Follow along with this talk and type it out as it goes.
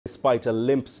Despite a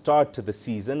limp start to the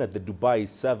season at the Dubai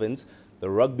Sevens, the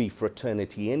rugby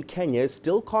fraternity in Kenya is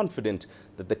still confident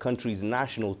that the country's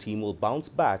national team will bounce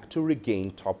back to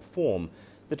regain top form.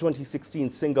 The 2016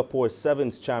 Singapore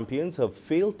Sevens champions have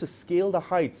failed to scale the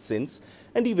heights since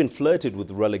and even flirted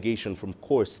with relegation from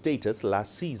core status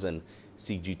last season.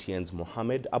 CGTN's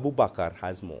Mohamed Abubakar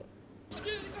has more.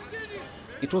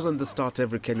 It wasn't the start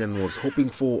every Kenyan was hoping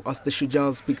for, as the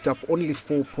Shujaas picked up only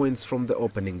 4 points from the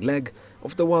opening leg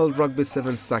of the World Rugby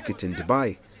Sevens circuit in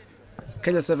Dubai.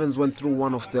 Kenya Sevens went through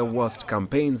one of their worst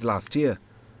campaigns last year,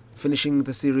 finishing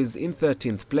the series in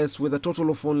 13th place with a total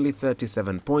of only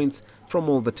 37 points from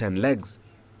all the 10 legs.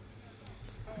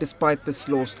 Despite the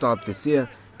slow start this year,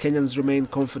 Kenyans remain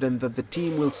confident that the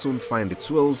team will soon find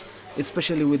its wheels,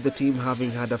 especially with the team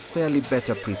having had a fairly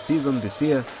better pre-season this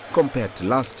year compared to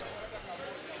last.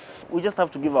 We just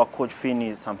have to give our coach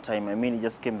Finney some time. I mean, he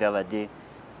just came the other day.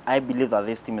 I believe that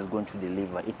this team is going to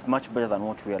deliver. It's much better than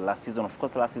what we had last season. Of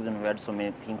course, last season we had so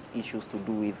many issues to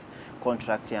do with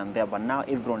contract here and there, but now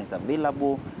everyone is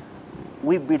available.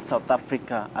 We beat South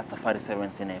Africa at Safari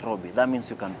Sevens in Nairobi. That means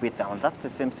you can beat them, and that's the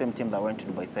same team that went to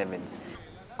Dubai Sevens.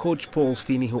 Coach Paul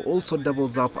Finney, who also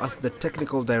doubles up as the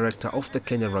technical director of the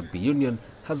Kenya Rugby Union,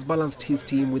 has balanced his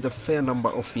team with a fair number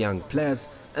of young players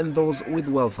and those with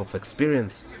wealth of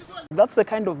experience. That's the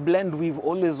kind of blend we've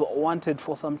always wanted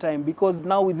for some time, because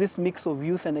now with this mix of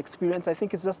youth and experience, I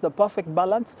think it's just the perfect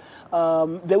balance.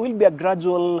 There will be a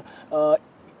gradual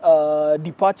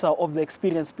departure of the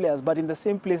experienced players, but in the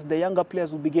same place, the younger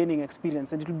players will be gaining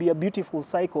experience, and it will be a beautiful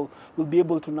cycle. We'll be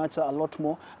able to nurture a lot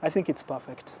more. I think it's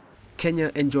perfect.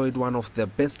 Kenya enjoyed one of their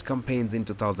best campaigns in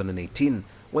 2018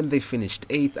 when they finished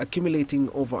 8th, accumulating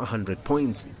over 100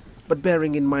 points. But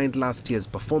bearing in mind last year's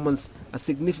performance, a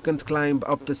significant climb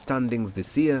up the standings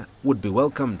this year would be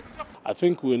welcomed. I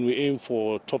think when we aim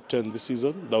for top 10 this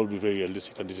season, that will be very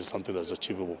realistic, and this is something that's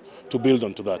achievable, to build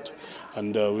onto that.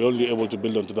 And we're only able to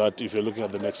build onto that if you're looking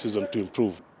at the next season to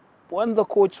improve. When the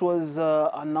coach was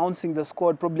announcing the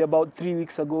squad probably about 3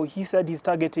 weeks ago, he said he's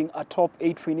targeting a top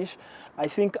 8 finish. I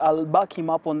think I'll back him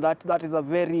up on that. That is a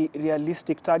very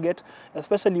realistic target,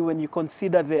 especially when you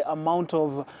consider the amount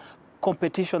of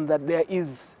competition that there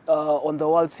is on the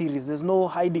World Series. There's no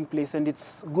hiding place, and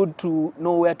it's good to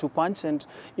know where to punch. And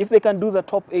if they can do the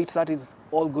top 8, that is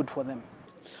all good for them.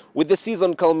 With the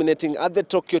season culminating at the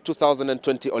Tokyo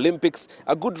 2020 Olympics,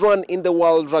 a good run in the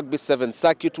World Rugby Sevens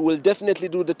circuit will definitely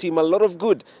do the team a lot of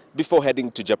good before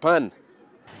heading to Japan.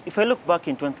 If I look back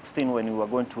in 2016 when we were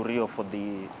going to Rio for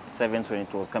the Sevens, when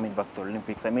it was coming back to the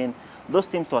Olympics, I mean, those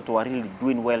teams that were really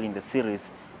doing well in the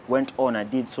series went on and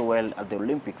did so well at the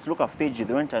Olympics. Look at Fiji,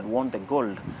 they went and won the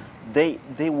gold. They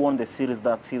won the series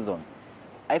that season.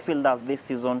 I feel that this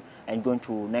season and going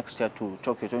to next year to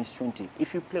Tokyo 2020,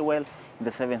 if you play well in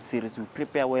the 7th series, we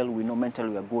prepare well, we know mentally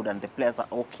we are good, and the players are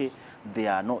okay, they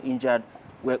are not injured,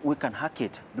 we can hack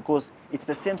it, because it's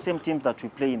the same teams that we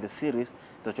play in the series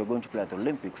that we're going to play at the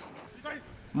Olympics.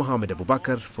 Mohamed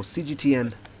Abubakar for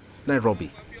CGTN,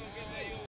 Nairobi.